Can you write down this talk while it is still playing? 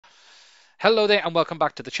Hello there and welcome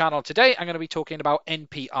back to the channel. Today I'm going to be talking about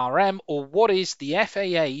NPRM, or what is the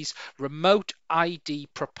FAA's remote ID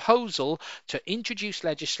proposal to introduce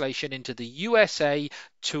legislation into the USA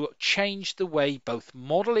to change the way both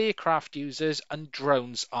model aircraft users and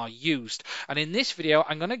drones are used. And in this video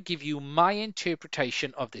I'm going to give you my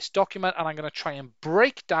interpretation of this document, and I'm going to try and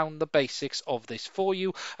break down the basics of this for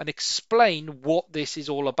you and explain what this is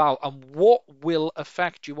all about and what will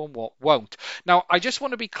affect you and what won't. Now, I just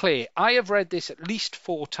want to be clear. I have read this at least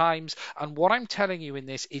 4 times, and what I'm telling you in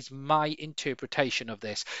this is my interpretation of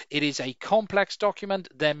this. It is a complex document.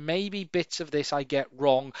 There may be bits of this I get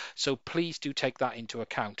wrong, so please do take that into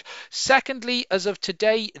account. Secondly, as of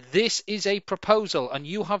today, this is a proposal, and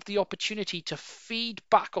you have the opportunity to feed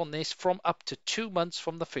back on this from up to 2 months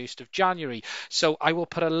from the 1st of January. So I will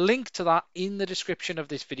put a link to that in the description of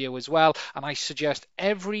this video as well, and I suggest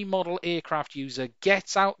every model aircraft user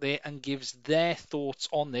gets out there and gives their thoughts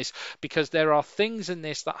on this, because there are things in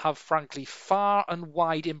this that have frankly far and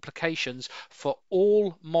wide implications for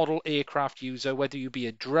all model aircraft user, whether you be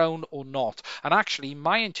a drone or not. And actually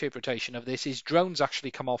my interpretation of this is drones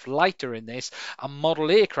actually come off lighter in this, and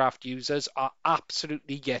model aircraft users are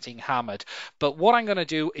absolutely getting hammered. But what I'm going to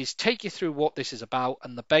do is take you through what this is about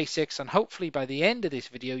and the basics, and hopefully by the end of this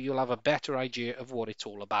video you'll have a better idea of what it's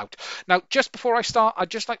all about. Now, just before I start,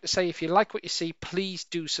 I'd just like to say, if you like what you see, please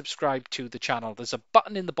do subscribe to the channel. There's a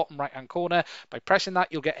button in the bottom right hand corner. By pressing that,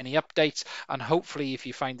 you'll get any updates, and hopefully if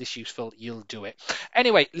you find this useful, you'll do it.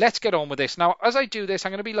 Anyway, let's get on with this. Now, as I do this,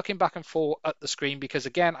 I'm going to be looking back and forth at the screen because,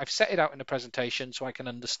 again, I've set it out in the presentation so I can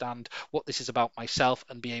understand what this is about myself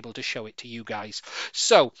and be able to show it to you guys.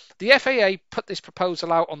 So the FAA put this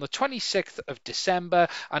proposal out on the 26th of December,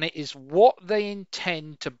 and it is what they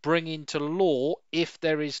intend to bring into law if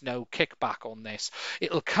there is no kickback on this.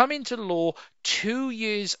 It'll come into law 2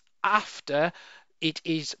 years after it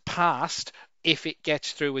is passed, if it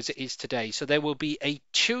gets through as it is today. So there will be a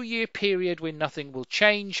 2-year period where nothing will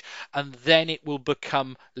change, and then it will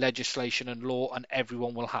become legislation and law, and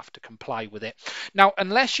everyone will have to comply with it. Now,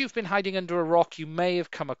 unless you've been hiding under a rock, you may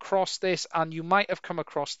have come across this, and you might have come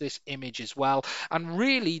across this image as well. And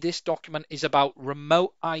really, this document is about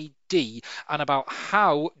remote ID and about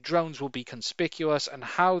how drones will be conspicuous and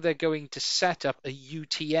how they're going to set up a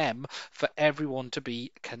UTM for everyone to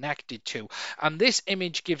be connected to. And this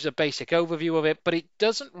image gives a basic overview of it, but it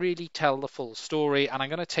doesn't really tell the full story, and I'm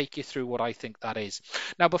going to take you through what I think that is.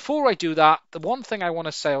 Now, before I do that, the one thing I want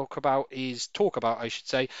to talk about is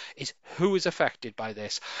who is affected by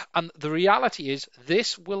this. And the reality is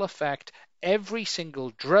this will affect every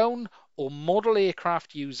single drone or model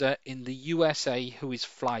aircraft user in the USA who is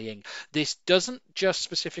flying. This doesn't just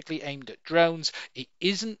specifically aimed at drones. It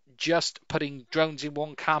isn't just putting drones in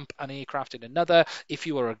one camp and aircraft in another. If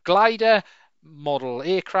you are a glider, model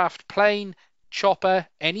aircraft, plane, chopper,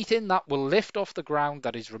 anything that will lift off the ground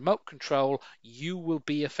that is remote control, you will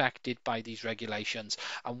be affected by these regulations.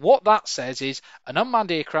 And what that says is an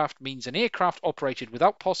unmanned aircraft means an aircraft operated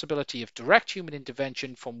without possibility of direct human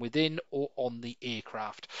intervention from within or on the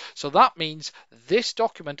aircraft. So that means this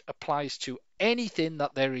document applies to anything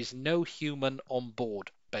that there is no human on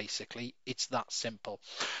board. Basically, it's that simple.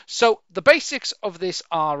 So the basics of this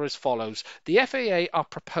are as follows. The FAA are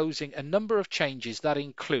proposing a number of changes that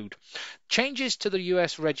include changes to the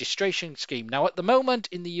US registration scheme. Now, at the moment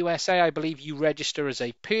in the USA, I believe you register as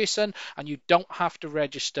a person and you don't have to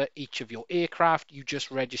register each of your aircraft. You just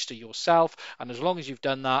register yourself, and as long as you've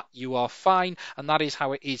done that, you are fine, and that is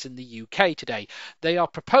how it is in the UK today. They are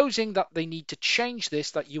proposing that they need to change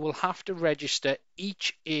this, that you will have to register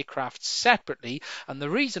each aircraft separately, and the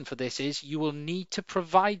reason for this is you will need to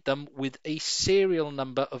provide them with a serial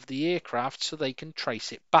number of the aircraft so they can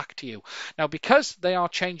trace it back to you. Now, because they are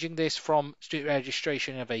changing this from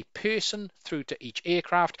registration of a person through to each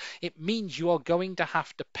aircraft, it means you are going to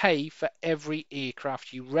have to pay for every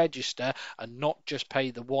aircraft you register and not just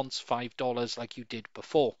pay the once $5 like you did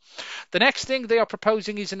before. The next thing they are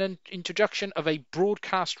proposing is an introduction of a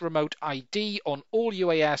broadcast remote ID on all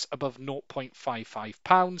UAS above 0.55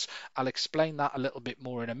 pounds. I'll explain that a little bit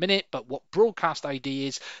more in a minute, but what broadcast ID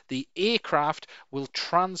is, the aircraft will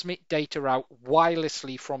transmit data out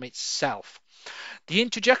wirelessly from itself. The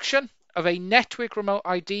introduction of a network remote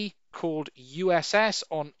ID called USS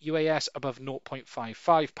on UAS above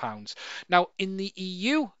 0.55 pounds. Now, in the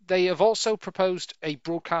EU, They have also proposed a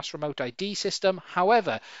broadcast remote ID system.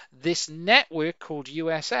 However, this network called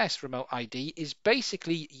USS Remote ID is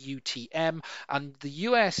basically UTM, and the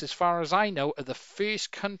US, as far as I know, are the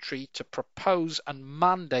first country to propose and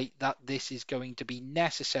mandate that this is going to be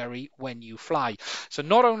necessary when you fly. So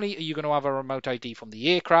not only are you going to have a remote ID from the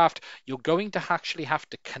aircraft, you're going to actually have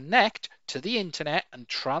to connect to the internet and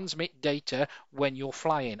transmit data when you're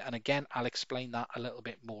flying. And again, I'll explain that a little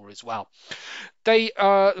bit more as well. The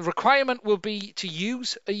requirement will be to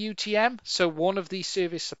use a UTM, so one of these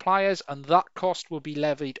service suppliers, and that cost will be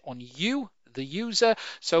levied on you, the user.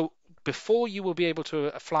 So before you will be able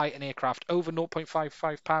to fly an aircraft over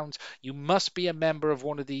 0.55 pounds, you must be a member of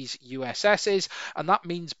one of these USSs, and that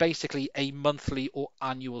means basically a monthly or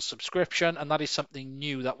annual subscription, and that is something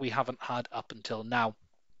new that we haven't had up until now.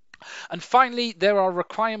 And finally, there are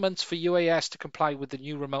requirements for UAS to comply with the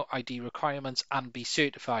new remote ID requirements and be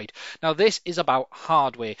certified. Now, this is about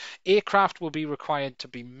hardware. Aircraft will be required to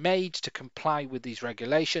be made to comply with these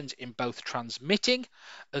regulations in both transmitting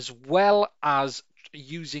as well as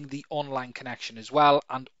using the online connection as well,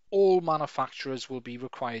 and all manufacturers will be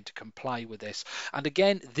required to comply with this. And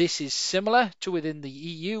again, this is similar to within the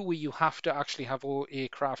EU, where you have to actually have all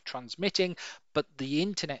aircraft transmitting, but the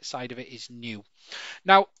internet side of it is new.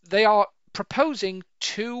 Now, they are proposing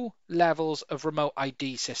two levels of remote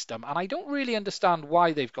ID system, and I don't really understand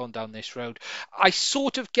why they've gone down this road. I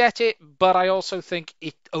sort of get it, but I also think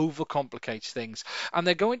it overcomplicates things. And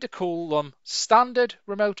they're going to call them standard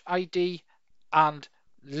remote ID and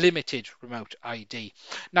limited remote ID.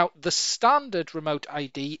 Now, the standard remote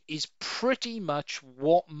ID is pretty much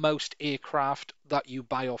what most aircraft that you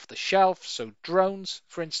buy off the shelf, so drones,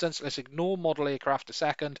 for instance, let's ignore model aircraft a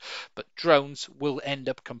second, but drones will end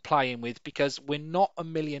up complying with, because we're not a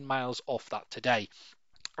million miles off that today.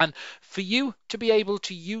 And for you to be able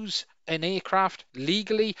to use an aircraft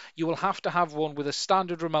legally, you will have to have one with a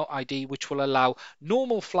standard remote ID, which will allow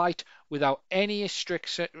normal flight without any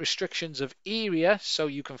restrictions of area, so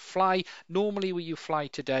you can fly normally where you fly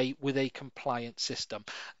today with a compliant system.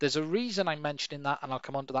 There's a reason I'm mentioning that, and I'll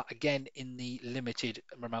come on to that again in the limited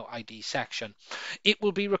remote ID section. It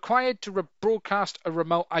will be required to broadcast a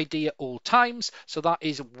remote ID at all times, so that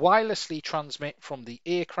is wirelessly transmit from the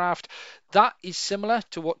aircraft. That is similar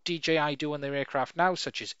to what DJI do on their aircraft now,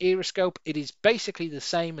 such as Aeroscope. It is basically the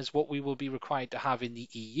same as what we will be required to have in the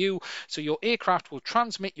EU. So your aircraft will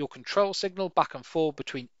transmit your control signal back and forth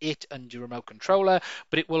between it and your remote controller,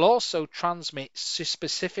 but it will also transmit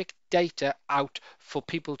specific data out for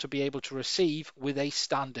people to be able to receive with a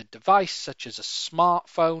standard device, such as a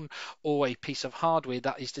smartphone or a piece of hardware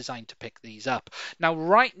that is designed to pick these up. Now,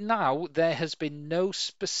 right now, there has been no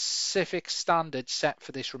specific standard set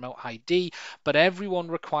for this remote ID, but everyone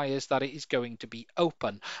requires that it is going to be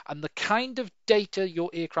open. And the kind of data your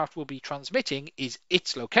aircraft will be transmitting is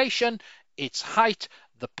its location, its height,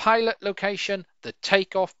 the pilot location, the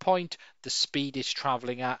takeoff point, the speed it's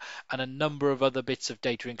traveling at, and a number of other bits of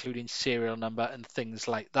data, including serial number and things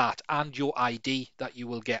like that, and your ID that you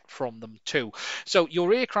will get from them too. So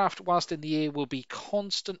your aircraft, whilst in the air, will be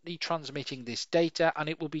constantly transmitting this data, and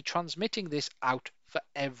it will be transmitting this out for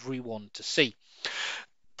everyone to see.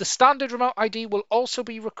 The standard remote ID will also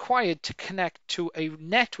be required to connect to a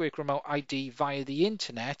network remote ID via the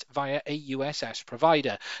internet via a USS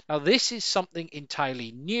provider. Now, this is something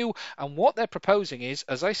entirely new, and what they're proposing is,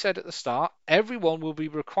 as I said at the start, everyone will be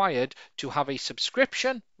required to have a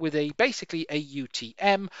subscription with basically a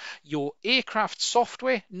UTM. Your aircraft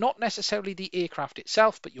software, not necessarily the aircraft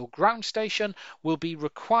itself, but your ground station, will be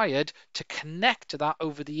required to connect to that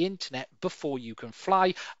over the internet before you can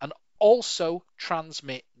fly, and also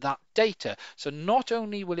transmit that data. So not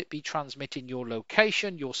only will it be transmitting your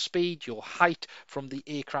location, your speed, your height from the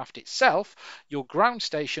aircraft itself, your ground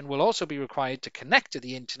station will also be required to connect to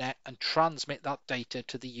the internet and transmit that data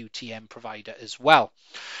to the UTM provider as well.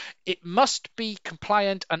 It must be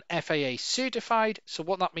compliant and FAA certified. So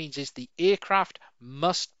what that means is the aircraft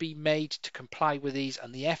must be made to comply with these,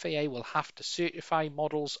 and the FAA will have to certify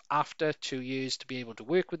models after 2 years to be able to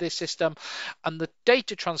work with this system. And the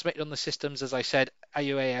data transmitted on the systems, as I said,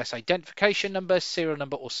 UAS identification number, serial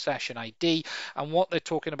number, or session ID. And what they're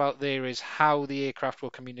talking about there is how the aircraft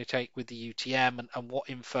will communicate with the UTM and what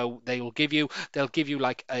info they will give you. They'll give you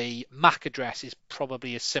like a MAC address, is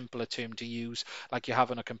probably a simpler term to use, like you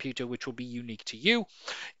have on a computer, which will be unique to you.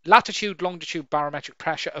 Latitude, longitude, barometric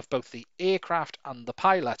pressure of both the aircraft and the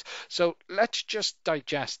pilot. So let's just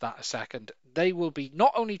digest that a second. They will be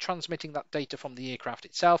not only transmitting that data from the aircraft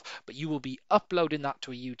itself, but you will be uploading that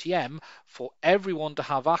to a UTM for everyone to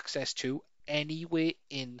have access to anywhere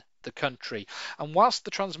in the country. And whilst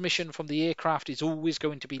the transmission from the aircraft is always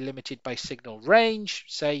going to be limited by signal range,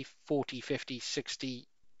 say 40, 50, 60,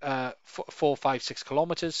 4, 5, 6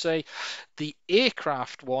 kilometers, say, the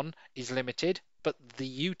aircraft one is limited, but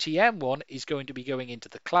the UTM one is going to be going into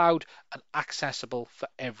the cloud and accessible for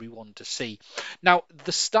everyone to see. Now,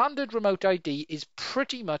 the standard remote ID is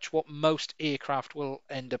pretty much what most aircraft will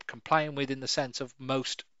end up complying with in the sense of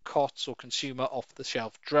most COTS or consumer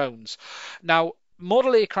off-the-shelf drones. Now,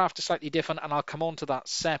 model aircraft are slightly different, and I'll come on to that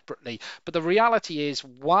separately. But the reality is,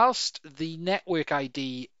 whilst the network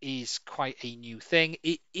ID is quite a new thing,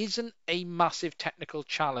 it isn't a massive technical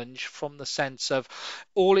challenge from the sense of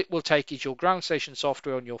all it will take is your ground station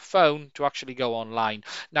software on your phone to actually go online.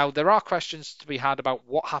 Now, there are questions to be had about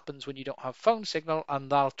what happens when you don't have phone signal,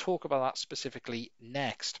 and I'll talk about that specifically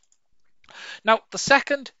next. Now, the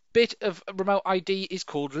second bit of remote ID is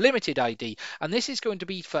called limited ID, and this is going to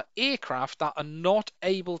be for aircraft that are not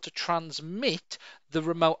able to transmit the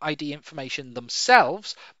remote ID information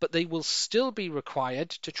themselves, but they will still be required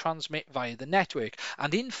to transmit via the network.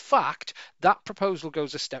 And in fact, that proposal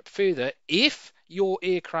goes a step further. If your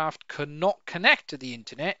aircraft cannot connect to the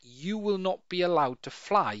internet, you will not be allowed to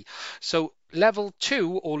fly. So level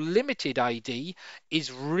 2 or limited ID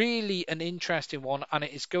is really an interesting one, and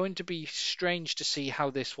it is going to be strange to see how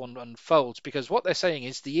this one unfolds, because what they're saying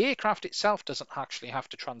is the aircraft itself doesn't actually have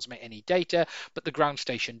to transmit any data, but the ground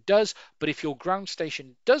station does. But if your ground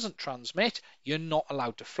station doesn't transmit, you're not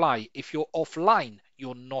allowed to fly. If you're offline,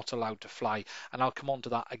 you're not allowed to fly, and I'll come on to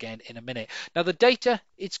that again in a minute. Now, the data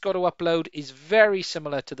it's got to upload is very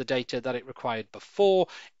similar to the data that it required before.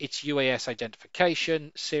 It's UAS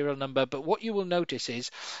identification, serial number, but what you will notice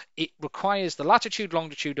is it requires the latitude,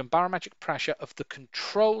 longitude, and barometric pressure of the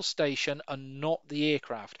control station and not the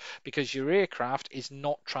aircraft, because your aircraft is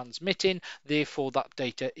not transmitting, therefore that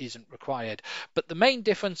data isn't required. But the main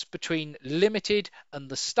difference between limited and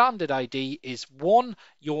the standard ID is, one,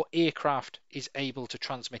 your aircraft is able to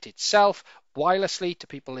transmit itself wirelessly to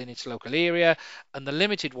people in its local area, and the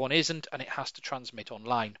limited one isn't, and it has to transmit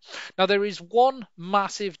online. Now, there is one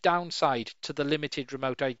massive downside to the limited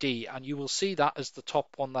remote ID, and you will see that as the top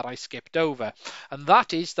one that I skipped over, and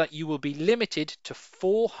that is that you will be limited to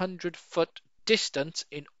 400-foot distance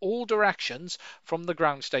in all directions from the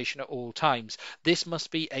ground station at all times. This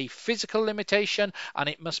must be a physical limitation, and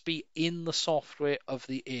it must be in the software of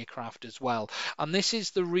the aircraft as well. And this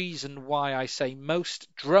is the reason why I say most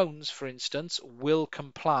drones, for instance, will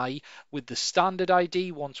comply with the standard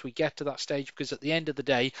ID once we get to that stage, because at the end of the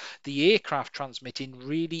day, the aircraft transmitting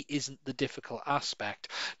really isn't the difficult aspect.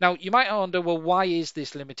 Now, you might wonder, well, why is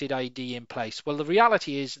this limited ID in place? Well, the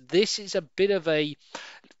reality is this is a bit of a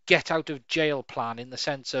get out of jail plan, in the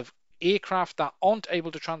sense of aircraft that aren't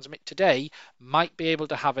able to transmit today might be able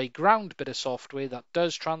to have a ground bit of software that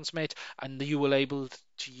does transmit, and you will able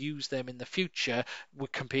to use them in the future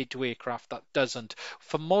compared to aircraft that doesn't.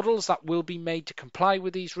 For models that will be made to comply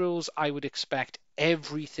with these rules, I would expect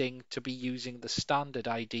everything to be using the standard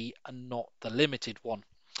ID and not the limited one.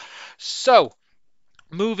 So,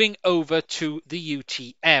 moving over to the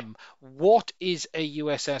UTM, what is a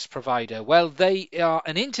USS provider? Well, they are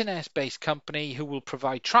an internet-based company who will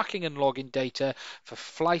provide tracking and login data for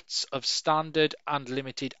flights of standard and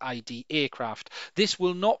limited ID aircraft. This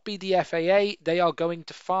will not be the FAA. They are going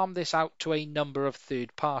to farm this out to a number of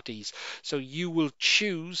third parties. So you will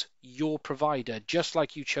choose your provider, just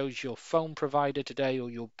like you chose your phone provider today or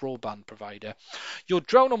your broadband provider. Your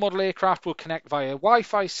drone or model aircraft will connect via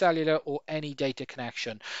Wi-Fi, cellular, or any data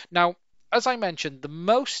connection. Now, as I mentioned, the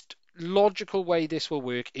most logical way this will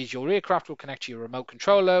work is your aircraft will connect to your remote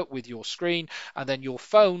controller with your screen, and then your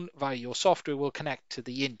phone via your software will connect to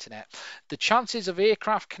the internet. The chances of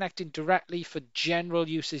aircraft connecting directly for general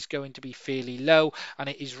use is going to be fairly low, and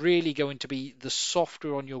it is really going to be the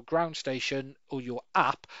software on your ground station or your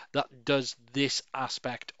app that does this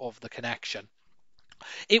aspect of the connection.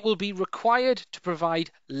 It will be required to provide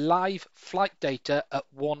live flight data at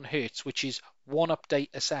 1 Hertz, which is 1 update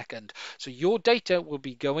a second. So your data will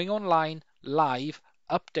be going online live,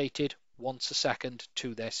 updated once a second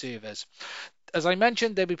to their servers. As I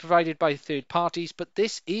mentioned, they'll be provided by third parties, but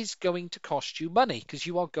this is going to cost you money because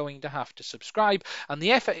you are going to have to subscribe. And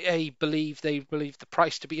the FAA believe the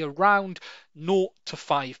price to be around 0 to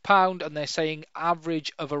 £5, and they're saying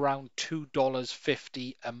average of around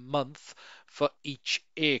 $2.50 a month for each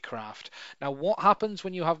aircraft. Now, what happens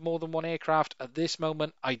when you have more than one aircraft? At this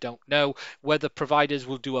moment, I don't know. Whether providers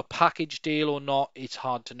will do a package deal or not, it's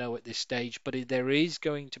hard to know at this stage, but there is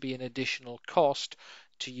going to be an additional cost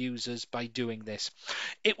to users by doing this.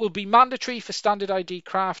 It will be mandatory for standard ID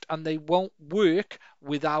craft, and they won't work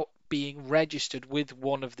without being registered with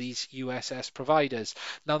one of these USS providers.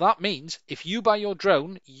 Now that means if you buy your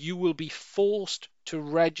drone, you will be forced to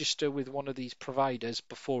register with one of these providers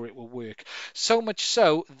before it will work. So much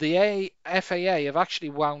so, the FAA have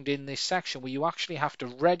actually wound in this section where you actually have to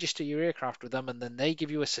register your aircraft with them, and then they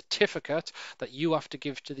give you a certificate that you have to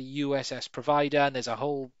give to the USS provider, and there's a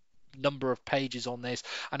whole number of pages on this,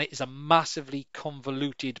 and it is a massively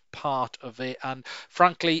convoluted part of it, and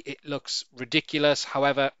frankly it looks ridiculous.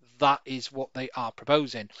 However, that is what they are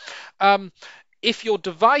proposing. If your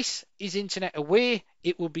device is internet aware,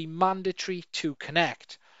 it will be mandatory to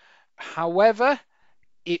connect. However,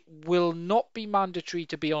 it will not be mandatory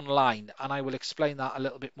to be online, and I will explain that a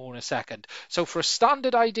little bit more in a second. So for a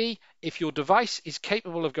standard ID, if your device is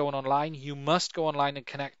capable of going online, you must go online and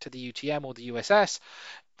connect to the UTM or the USS.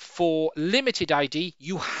 For limited ID,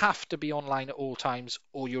 you have to be online at all times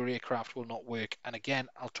or your aircraft will not work. And again,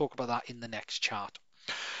 I'll talk about that in the next chart.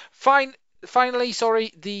 Finally,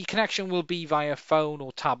 the connection will be via phone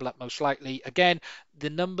or tablet most likely. Again, the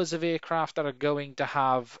numbers of aircraft that are going to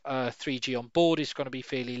have 3G on board is going to be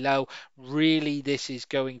fairly low. Really, this is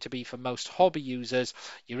going to be for most hobby users.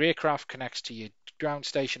 Your aircraft connects to your ground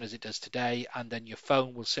station as it does today, and then your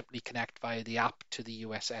phone will simply connect via the app to the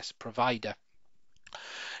USS provider.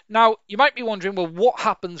 Now, you might be wondering, well, what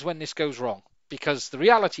happens when this goes wrong? Because the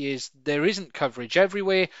reality is there isn't coverage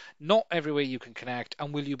everywhere, not everywhere you can connect,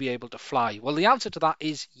 and will you be able to fly? Well, the answer to that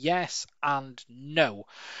is yes and no.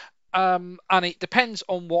 And it depends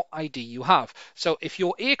on what ID you have. So if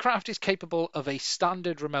your aircraft is capable of a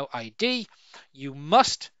standard remote ID, you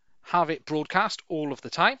must have it broadcast all of the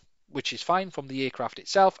time, which is fine from the aircraft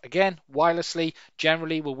itself. Again, wirelessly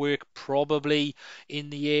generally will work probably in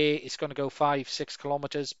the air. It's going to go 5-6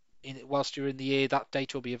 kilometers whilst you're in the air. That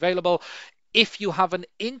data will be available. If you have an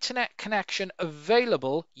internet connection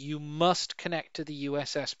available, you must connect to the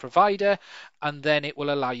USS provider, and then it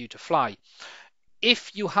will allow you to fly.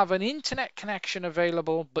 If you have an internet connection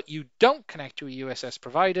available but you don't connect to a USS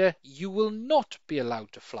provider, you will not be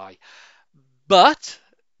allowed to fly. But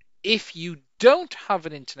if you don't have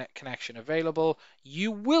an internet connection available,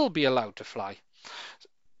 you will be allowed to fly.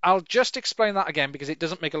 I'll just explain that again because it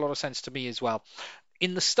doesn't make a lot of sense to me as well.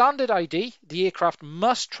 In the standard ID, the aircraft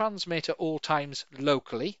must transmit at all times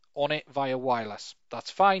locally on it via wireless. That's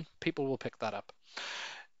fine, people will pick that up.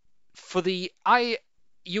 For the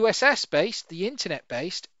USS based, the internet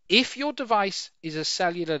based, if your device is a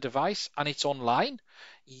cellular device and it's online,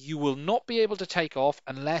 you will not be able to take off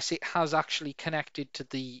unless it has actually connected to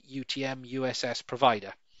the UTM USS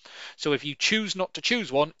provider. So if you choose not to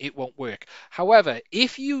choose one, it won't work. However,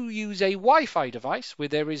 if you use a Wi-Fi device where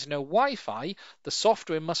there is no Wi-Fi, the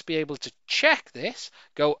software must be able to check this,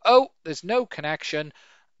 go, oh, there's no connection,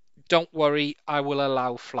 don't worry, I will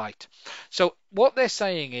allow flight. So what they're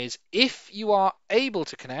saying is if you are able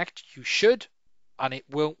to connect, you should, and it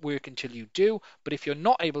won't work until you do. But if you're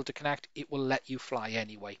not able to connect, it will let you fly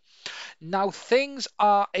anyway. Now, things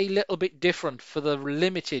are a little bit different for the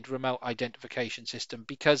limited remote identification system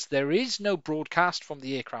because there is no broadcast from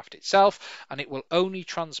the aircraft itself, and it will only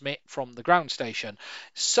transmit from the ground station.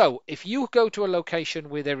 So if you go to a location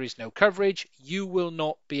where there is no coverage, you will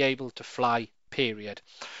not be able to fly, period.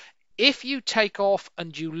 If you take off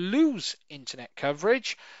and you lose internet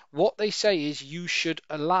coverage, what they say is you should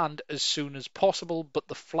land as soon as possible, but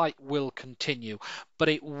the flight will continue. But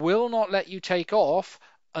it will not let you take off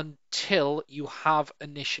until you have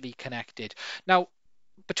initially connected. Now,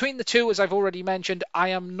 between the two, as I've already mentioned, I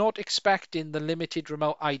am not expecting the limited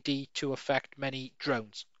remote ID to affect many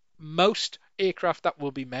drones. Most aircraft that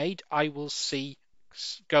will be made, I will see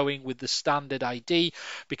going with the standard ID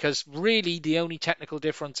because really the only technical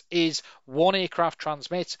difference is one aircraft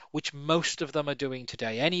transmits, which most of them are doing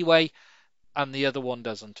today anyway, and the other one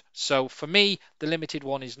doesn't. So for me, the limited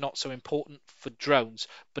one is not so important for drones,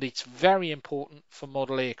 but it's very important for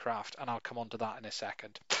model aircraft, and I'll come on to that in a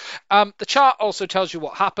second. The chart also tells you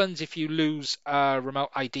what happens if you lose remote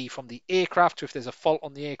ID from the aircraft. So if there's a fault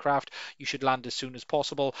on the aircraft, you should land as soon as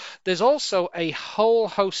possible. There's also a whole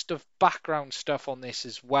host of background stuff on this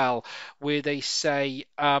as well, where they say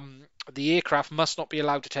the aircraft must not be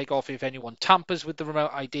allowed to take off if anyone tampers with the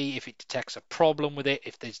remote ID, if it detects a problem with it,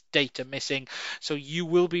 if there's data missing. So you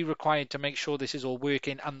will be required to make sure this is all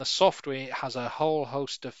working, and the software has a whole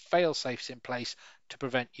host of fail-safes in place to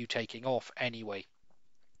prevent you taking off anyway.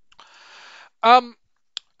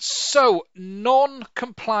 So,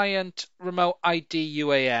 non-compliant remote ID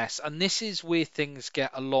UAS, and this is where things get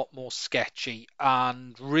a lot more sketchy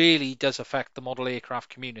and really does affect the model aircraft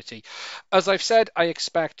community. As I've said, I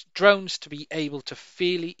expect drones to be able to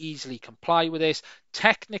fairly easily comply with this.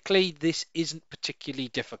 Technically, this isn't particularly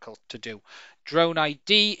difficult to do. Drone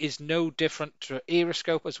ID is no different to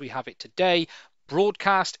Aeroscope as we have it today.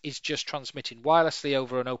 Broadcast is just transmitting wirelessly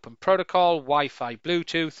over an open protocol, Wi-Fi,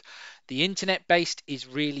 Bluetooth. The internet based is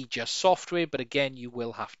really just software, but again, you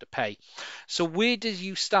will have to pay. So where does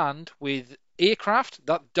you stand with aircraft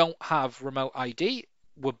that don't have remote ID,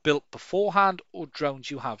 were built beforehand, or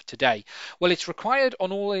drones you have today? Well, it's required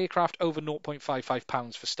on all aircraft over 0.55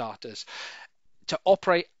 pounds for starters to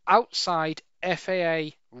operate outside FAA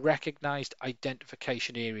recognized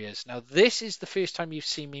identification areas. Now, this is the first time you've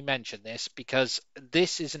seen me mention this because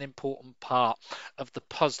this is an important part of the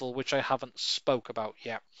puzzle which I haven't spoke about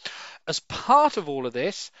yet. As part of all of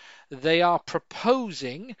this, they are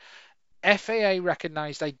proposing FAA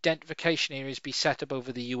recognized identification areas be set up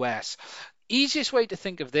over the US. Easiest way to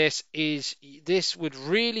think of this is this would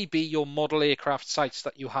really be your model aircraft sites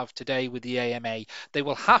that you have today with the AMA. They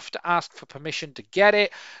will have to ask for permission to get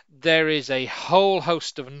it. There is a whole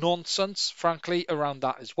host of nonsense, frankly, around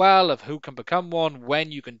that as well, of who can become one,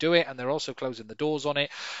 when you can do it, and they're also closing the doors on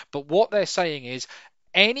it. But what they're saying is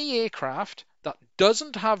any aircraft that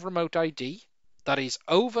doesn't have remote ID, that is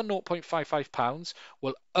over 0.55 pounds,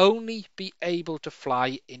 will only be able to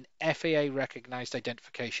fly in FAA recognized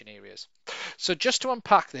identification areas. So just to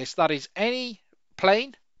unpack this, that is any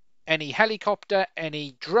plane, any helicopter,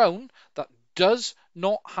 any drone that does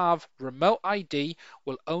not have remote ID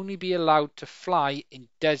will only be allowed to fly in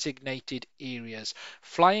designated areas.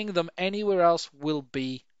 Flying them anywhere else will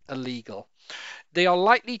be illegal. They are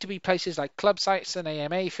likely to be places like club sites and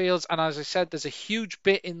AMA fields, and as I said, there's a huge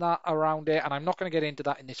bit in that around it, and I'm not going to get into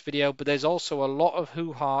that in this video, but there's also a lot of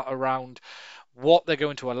hoo-ha around what they're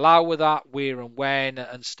going to allow with that, where and when,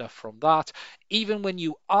 and stuff from that. Even when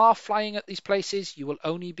you are flying at these places, you will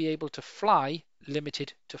only be able to fly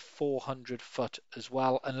limited to 400 foot as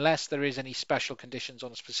well, unless there is any special conditions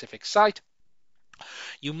on a specific site.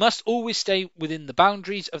 You must always stay within the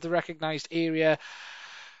boundaries of the recognized area.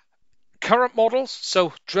 Current models,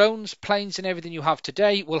 so drones, planes, and everything you have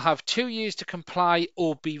today, will have 2 years to comply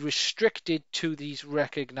or be restricted to these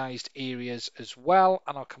recognized areas as well.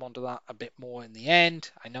 And I'll come on to that a bit more in the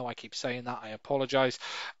end. I know I keep saying that, I apologize.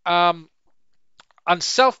 And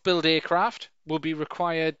self-build aircraft will be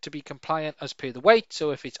required to be compliant as per the weight.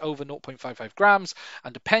 So if it's over 0.55 grams,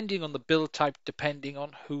 and depending on the build type, depending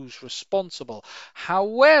on who's responsible.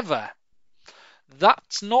 However,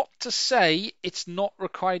 that's not to say it's not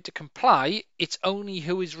required to comply, it's only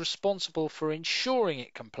who is responsible for ensuring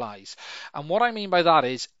it complies. And what I mean by that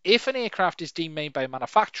is, if an aircraft is deemed made by a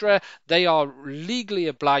manufacturer, they are legally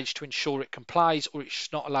obliged to ensure it complies, or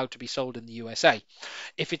it's not allowed to be sold in the USA.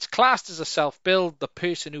 If it's classed as a self-build, the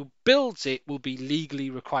person who builds it will be legally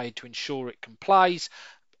required to ensure it complies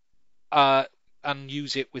and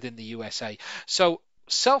use it within the USA. So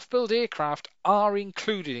self-build aircraft are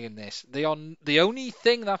included in this. They are the only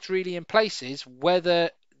thing that's really in place is whether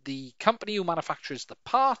the company who manufactures the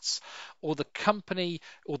parts or the company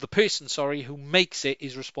or the person, sorry, who makes it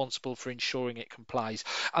is responsible for ensuring it complies.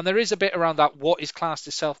 And there is a bit around that, what is classed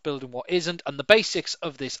as self-build and what isn't. And the basics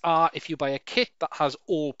of this are, if you buy a kit that has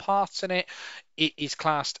all parts in it, it is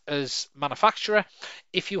classed as manufacturer.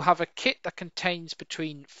 If you have a kit that contains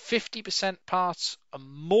between 50% parts and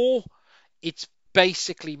more, it's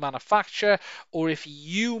basically manufacture, or if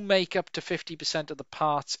you make up to 50% of the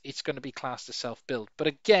parts, it's going to be classed as self-build. But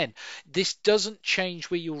again, this doesn't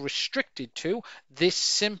change where you're restricted to. This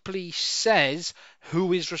simply says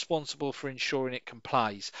who is responsible for ensuring it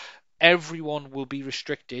complies. Everyone will be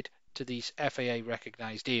restricted to these FAA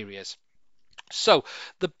recognized areas. So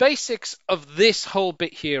the basics of this whole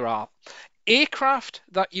bit here are: aircraft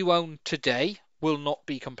that you own today will not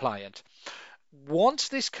be compliant. Once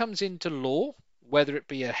this comes into law, whether it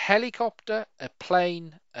be a helicopter, a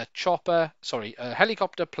plane, a chopper, sorry, a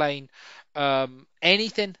helicopter, plane,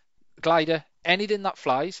 anything, glider, anything that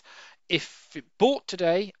flies, if it bought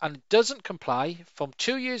today and doesn't comply, from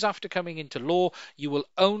 2 years after coming into law, you will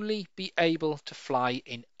only be able to fly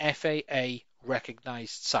in FAA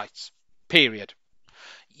recognized sites. Period.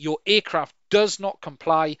 Your aircraft does not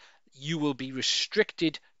comply, you will be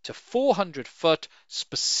restricted to 400 foot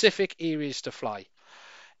specific areas to fly.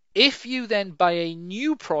 If you then buy a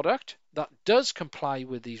new product that does comply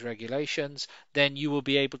with these regulations, then you will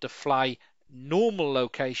be able to fly normal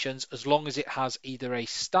locations as long as it has either a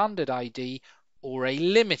standard ID or a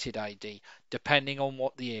limited ID, depending on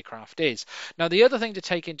what the aircraft is. Now, the other thing to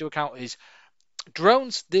take into account is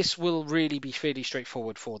drones, this will really be fairly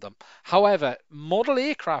straightforward for them. However, model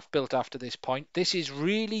aircraft built after this point, this is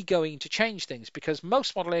really going to change things because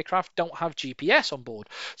most model aircraft don't have GPS on board.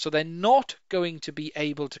 So they're not going to be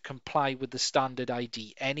able to comply with the standard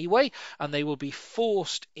ID anyway, and they will be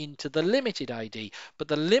forced into the limited ID. But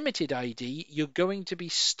the limited ID, you're going to be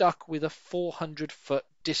stuck with a 400-foot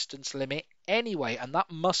distance limit anyway, and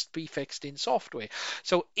that must be fixed in software.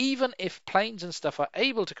 So even if planes and stuff are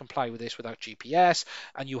able to comply with this without GPS,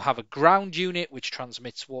 and you have a ground unit which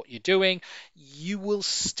transmits what you're doing, you will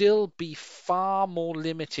still be far more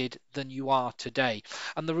limited than you are today.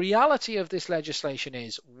 And the reality of this legislation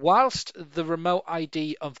is, whilst the remote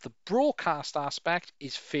ID of the broadcast aspect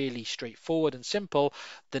is fairly straightforward and simple,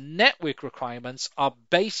 the network requirements are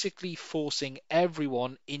basically forcing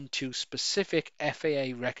everyone into specific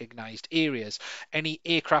FAA recognized areas. Any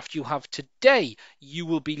aircraft you have today, you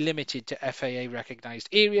will be limited to FAA recognized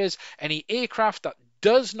areas. Any aircraft that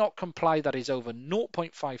does not comply, that is over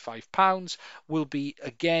 0.55 pounds, will be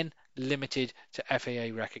again limited to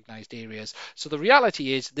FAA recognized areas. So the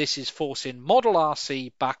reality is this is forcing Model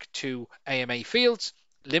RC back to AMA fields,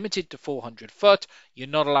 limited to 400 foot. You're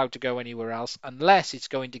not allowed to go anywhere else unless it's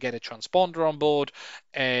going to get a transponder on board,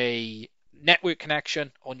 a network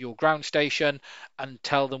connection on your ground station, and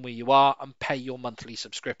tell them where you are and pay your monthly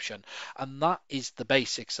subscription. And that is the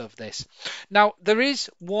basics of this. Now, there is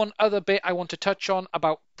one other bit I want to touch on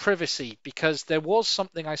about privacy, because there was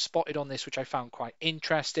something I spotted on this which I found quite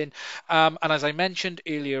interesting. And as I mentioned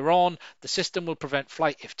earlier on, the system will prevent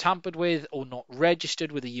flight if tampered with or not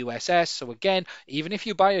registered with the USS. So again, even if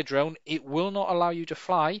you buy a drone, it will not allow you to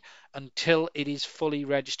fly until it is fully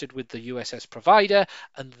registered with the USS provider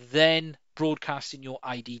and then broadcasting your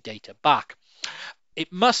ID data back.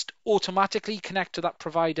 It must automatically connect to that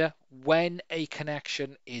provider when a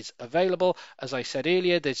connection is available. As I said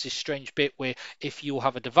earlier, there's this strange bit where if you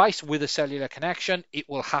have a device with a cellular connection, it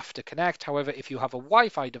will have to connect. However, if you have a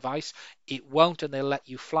Wi-Fi device, it won't, and they'll let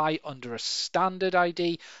you fly under a standard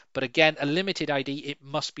ID. But again, a limited ID, it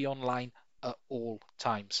must be online at all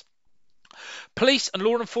times. Police and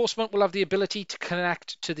law enforcement will have the ability to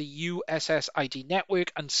connect to the USS ID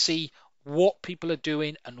network and see what people are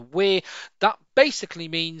doing and where. That basically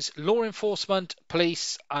means law enforcement,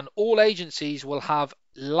 police, and all agencies will have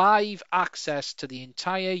live access to the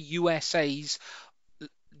entire USA's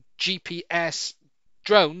GPS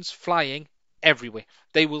drones flying everywhere.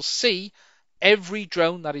 They will see every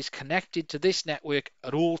drone that is connected to this network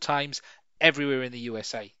at all times everywhere in the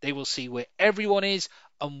USA. They will see where everyone is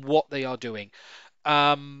and what they are doing.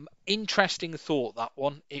 Interesting thought, that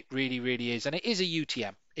one. It really, really is. And it is a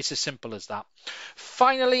UTM. It's as simple as that.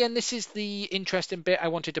 Finally, and this is the interesting bit I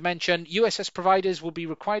wanted to mention, USS providers will be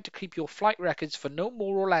required to keep your flight records for no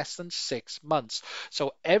more or less than 6 months.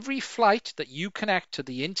 So every flight that you connect to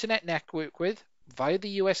the internet network with via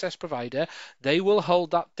the USS provider, they will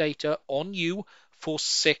hold that data on you for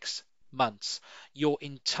 6 months. Your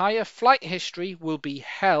entire flight history will be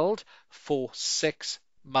held for 6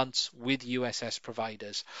 months with USS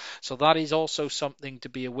providers. So that is also something to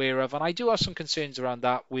be aware of. And I do have some concerns around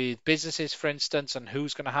that with businesses, for instance, and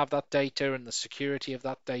who's going to have that data and the security of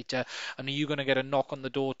that data. And are you going to get a knock on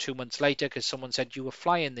the door 2 months later because someone said you were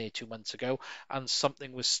flying there 2 months ago and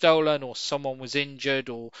something was stolen or someone was injured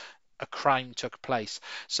or a crime took place.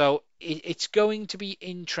 So it's going to be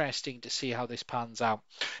interesting to see how this pans out.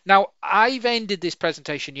 Now, I've ended this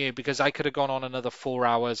presentation here because I could have gone on another 4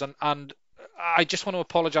 hours, and I just want to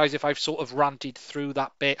apologize if I've sort of ranted through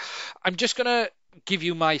that bit. I'm just going to give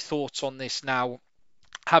you my thoughts on this now,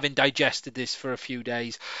 having digested this for a few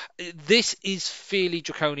days. This is fairly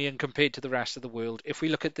draconian compared to the rest of the world. If we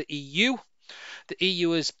look at the EU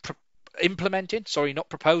is implemented, sorry, not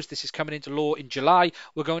proposed, this is coming into law in July.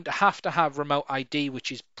 We're going to have remote ID,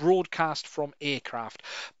 which is broadcast from aircraft.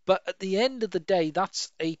 But at the end of the day,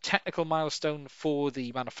 that's a technical milestone for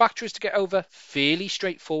the manufacturers to get over, fairly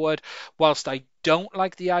straightforward. Whilst I don't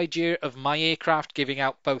like the idea of my aircraft giving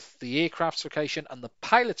out both the aircraft's location and the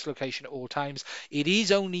pilot's location at all times, it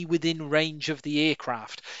is only within range of the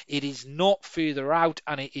aircraft. It is not further out,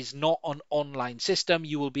 and it is not an online system.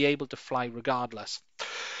 You will be able to fly regardless.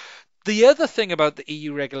 The other thing about the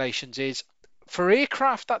EU regulations is for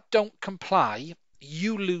aircraft that don't comply,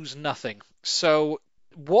 you lose nothing. So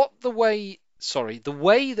the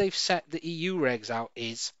way they've set the EU regs out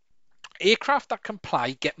is aircraft that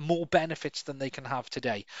comply get more benefits than they can have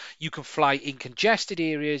today. You can fly in congested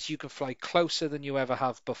areas, you can fly closer than you ever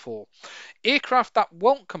have before. Aircraft that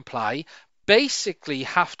won't comply basically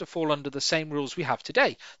have to fall under the same rules we have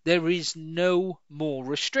today. There is no more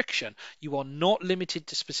restriction. You are not limited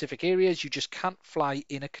to specific areas. You just can't fly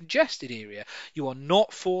in a congested area. You are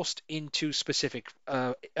not forced into specific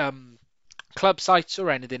club sites or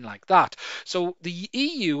anything like that. So the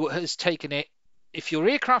EU has taken it. If your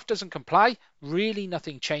aircraft doesn't comply, really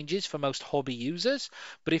nothing changes for most hobby users.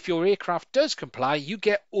 But if your aircraft does comply, you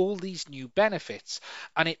get all these new benefits.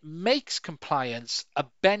 And it makes compliance a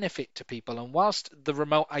benefit to people. And whilst the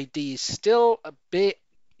remote ID is still a bit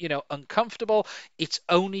uncomfortable, it's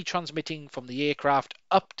only transmitting from the aircraft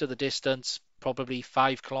up to the distance, probably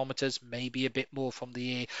 5 kilometers, maybe a bit more from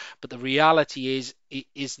the air. But the reality is it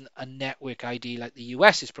isn't a network ID like the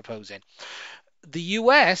US is proposing. The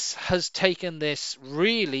US has taken this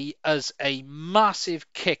really as a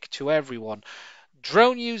massive kick to everyone.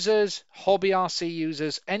 Drone users, hobby RC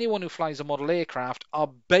users, anyone who flies a model aircraft are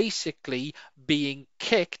basically being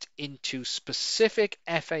kicked into specific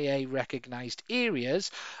FAA recognized areas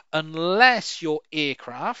unless your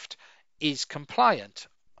aircraft is compliant.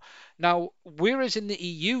 Now, whereas in the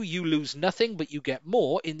EU you lose nothing but you get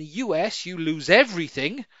more, in the US you lose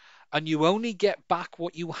everything and you only get back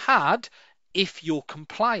what you had if you're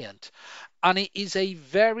compliant. And it is a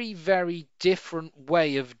very, very different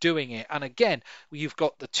way of doing it. And again, you've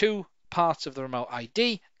got the two parts of the remote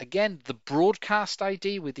ID. Again, the broadcast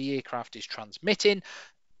ID where the aircraft is transmitting.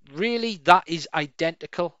 Really, that is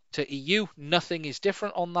identical to EU. Nothing is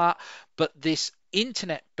different on that. But this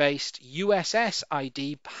internet-based USS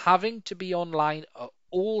ID having to be online at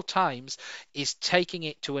all times is taking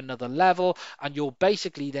it to another level. And you're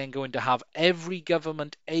basically then going to have every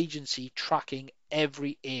government agency tracking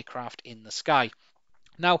every aircraft in the sky.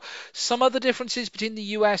 Now, some other differences between the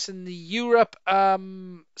US and the Europe,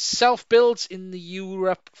 self-builds in the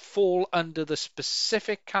Europe fall under the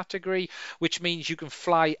specific category, which means you can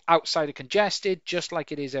fly outside of congested, just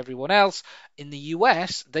like it is everyone else. In the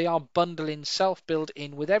US, they are bundling self-build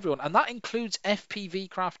in with everyone, and that includes FPV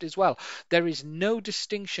craft as well. There is no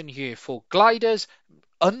distinction here for gliders,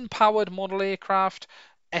 unpowered model aircraft,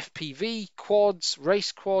 FPV, quads,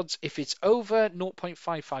 race quads. If it's over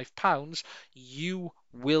 0.55 pounds, you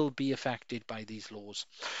will be affected by these laws.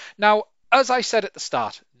 Now, as I said at the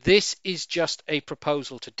start, this is just a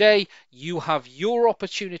proposal today. You have your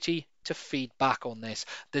opportunity to feed back on this.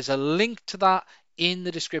 There's a link to that in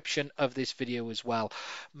the description of this video as well.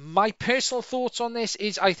 My personal thoughts on this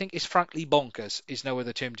is I think it's frankly bonkers, is no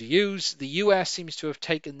other term to use. The US seems to have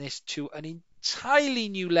taken this to an entirely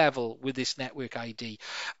new level with this network ID,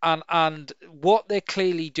 and what they're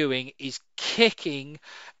clearly doing is kicking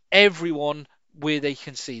everyone where they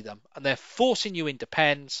can see them, and they're forcing you into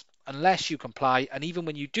pens unless you comply, and even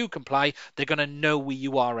when you do comply, they're going to know where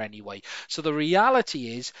you are anyway. So the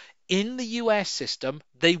reality is, in the US system,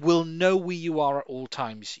 they will know where you are at all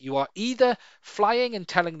times. You are either flying and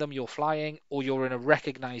telling them you're flying, or you're in a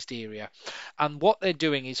recognized area. And what they're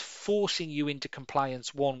doing is forcing you into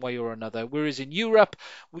compliance one way or another. Whereas in Europe,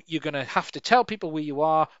 you're going to have to tell people where you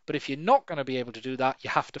are, but if you're not going to be able to do that, you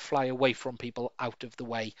have to fly away from people out of the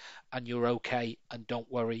way, and you're okay, and don't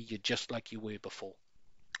worry, you're just like you were before.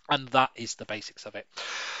 And that is the basics of it.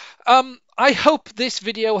 I hope this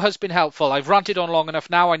video has been helpful. I've ranted on long enough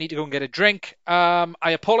now. I need to go and get a drink. I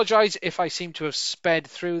apologize if I seem to have sped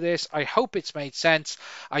through this. I hope it's made sense.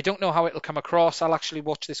 I don't know how it'll come across. I'll actually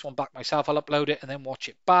watch this one back myself. I'll upload it and then watch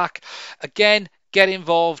it back. Again, get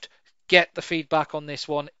involved. Get the feedback on this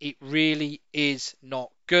one. It really is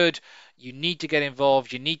not good. You need to get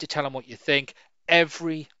involved. You need to tell them what you think.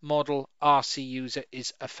 Every model RC user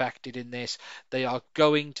is affected in this. They are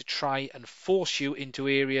going to try and force you into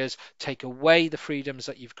areas, take away the freedoms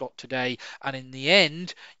that you've got today, and in the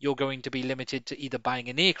end, you're going to be limited to either buying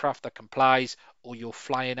an aircraft that complies or you're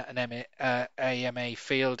flying at an AMA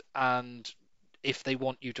field, and if they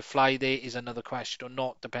want you to fly there is another question or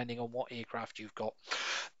not, depending on what aircraft you've got.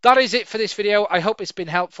 That is it for this video. I hope it's been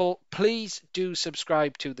helpful. Please do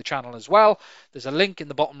subscribe to the channel as well. There's a link in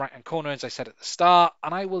the bottom right hand corner, as I said at the start,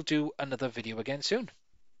 and I will do another video again soon.